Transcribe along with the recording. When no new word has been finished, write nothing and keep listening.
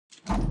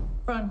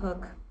Front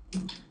hook.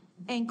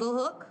 Ankle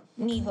hook.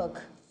 Knee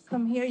hook.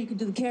 From here, you can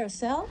do the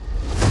carousel.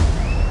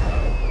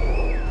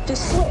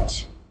 Just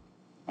switch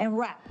and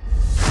wrap.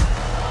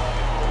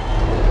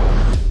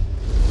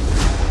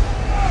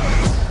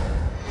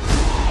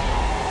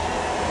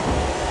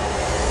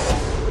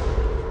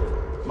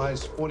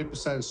 Minus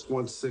 40% is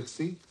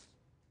 160.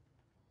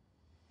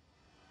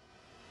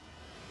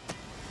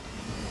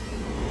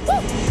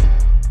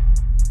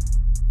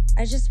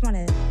 I just want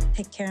to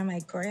take care of my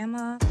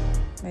grandma,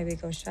 maybe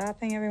go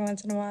shopping every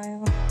once in a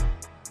while.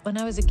 When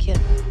I was a kid,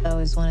 I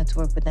always wanted to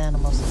work with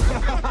animals.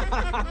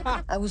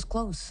 I was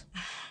close.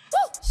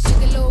 Shake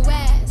a little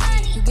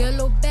ass, you get a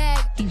little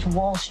bag. These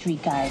Wall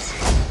Street guys,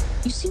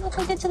 you see what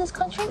they did to this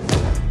country?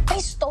 They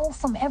stole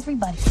from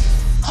everybody.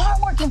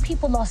 Hardworking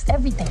people lost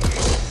everything.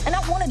 And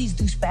not one of these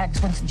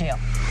douchebags went to jail.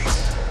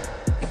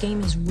 The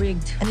game is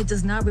rigged, and it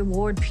does not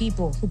reward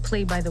people who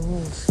play by the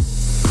rules.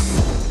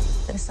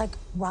 It's like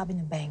robbing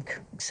a bank,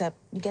 except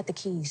you get the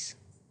keys.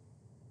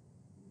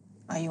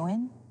 Are you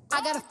in?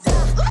 I got I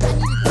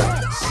need a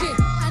cash. Shit,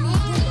 I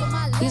need you for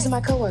my life. These are my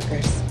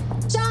coworkers.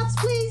 Jobs,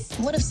 please.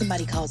 What if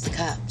somebody calls the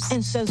cops?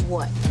 And says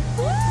what?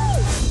 Woo!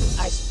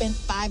 I spent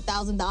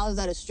 $5,000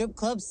 at a strip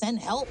club, send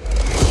help.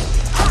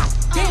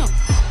 Damn.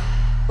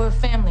 We're a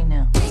family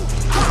now.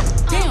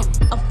 Damn.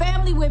 A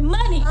family with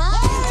money.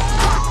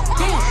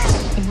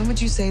 Damn. And when would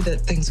you say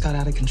that things got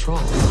out of control?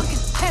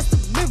 Pass the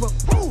mirror.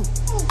 Ooh.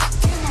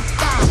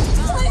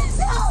 Please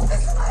help!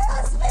 This is my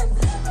husband!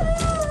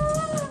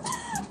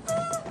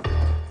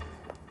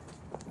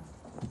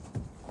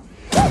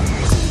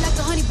 Like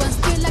a honey bun,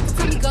 spin like a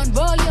Tommy gun.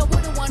 Roll your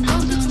water one,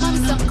 don't get your mommy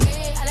some.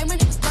 Hey, I like my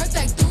niggas birth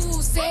like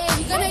dude. Say,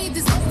 he gonna eat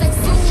this ass like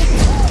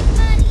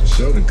soon.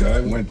 So the guy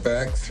went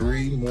back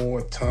 3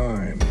 more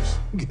times.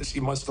 Guess he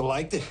must have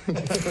liked it.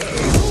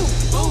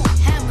 Ooh,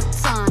 hammer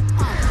time.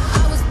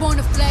 I was born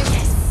to flex.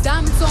 Yes.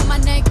 Diamonds on my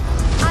neck.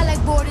 I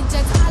like boarding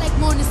jets. I like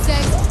more than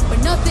sex. But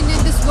nothing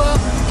in this world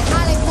that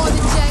I like more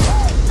than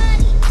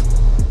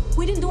checks.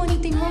 We didn't do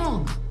anything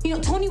wrong. You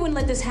know, Tony wouldn't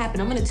let this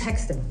happen. I'm gonna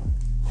text him.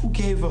 Who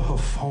gave her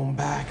phone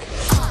back?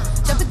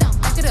 Jump it down,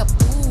 back it up.